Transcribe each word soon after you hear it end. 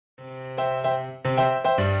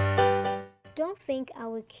Don't think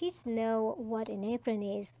our kids know what an apron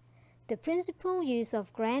is. The principal use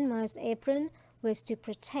of Grandma's apron was to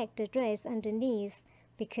protect the dress underneath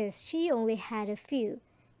because she only had a few.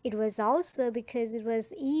 It was also because it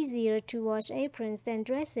was easier to wash aprons than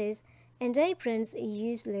dresses, and aprons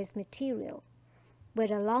used less material.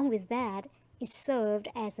 But along with that, it served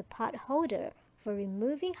as a pot holder for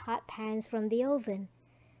removing hot pans from the oven.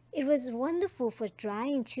 It was wonderful for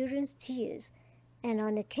drying children's tears, and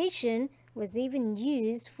on occasion was even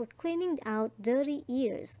used for cleaning out dirty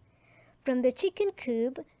ears. From the chicken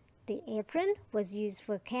coop, the apron was used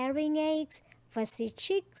for carrying eggs, fussy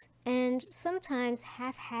chicks, and sometimes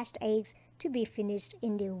half-hatched eggs to be finished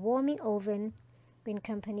in the warming oven. When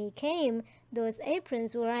company came, those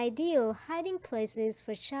aprons were ideal hiding places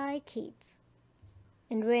for shy kids.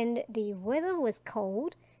 And when the weather was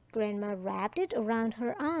cold, Grandma wrapped it around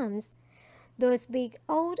her arms. Those big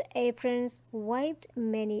old aprons wiped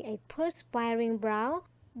many a perspiring brow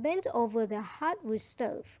bent over the hot wood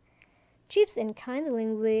stove. Chips and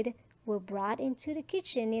kindling wood were brought into the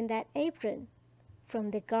kitchen in that apron.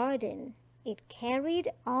 From the garden, it carried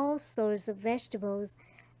all sorts of vegetables.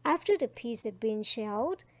 After the peas had been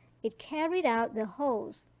shelled, it carried out the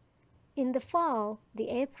hulls. In the fall, the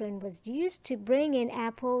apron was used to bring in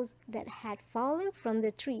apples that had fallen from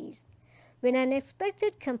the trees. When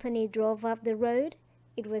unexpected company drove up the road,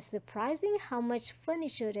 it was surprising how much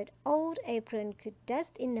furniture that old apron could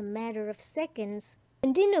dust in a matter of seconds.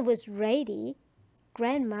 When dinner was ready,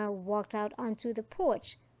 Grandma walked out onto the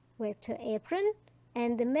porch, waved her apron,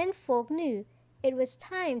 and the menfolk knew it was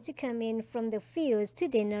time to come in from the fields to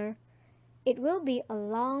dinner. It will be a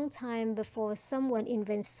long time before someone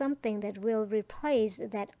invents something that will replace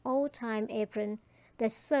that old-time apron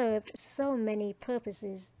that served so many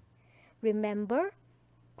purposes. Remember,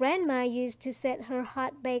 Grandma used to set her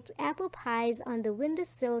hot-baked apple pies on the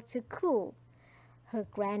windowsill to cool. Her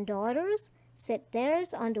granddaughters set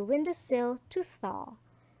theirs on the windowsill to thaw.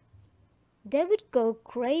 They would go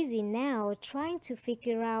crazy now trying to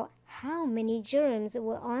figure out how many germs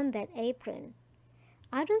were on that apron.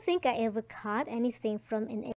 I don't think I ever caught anything from an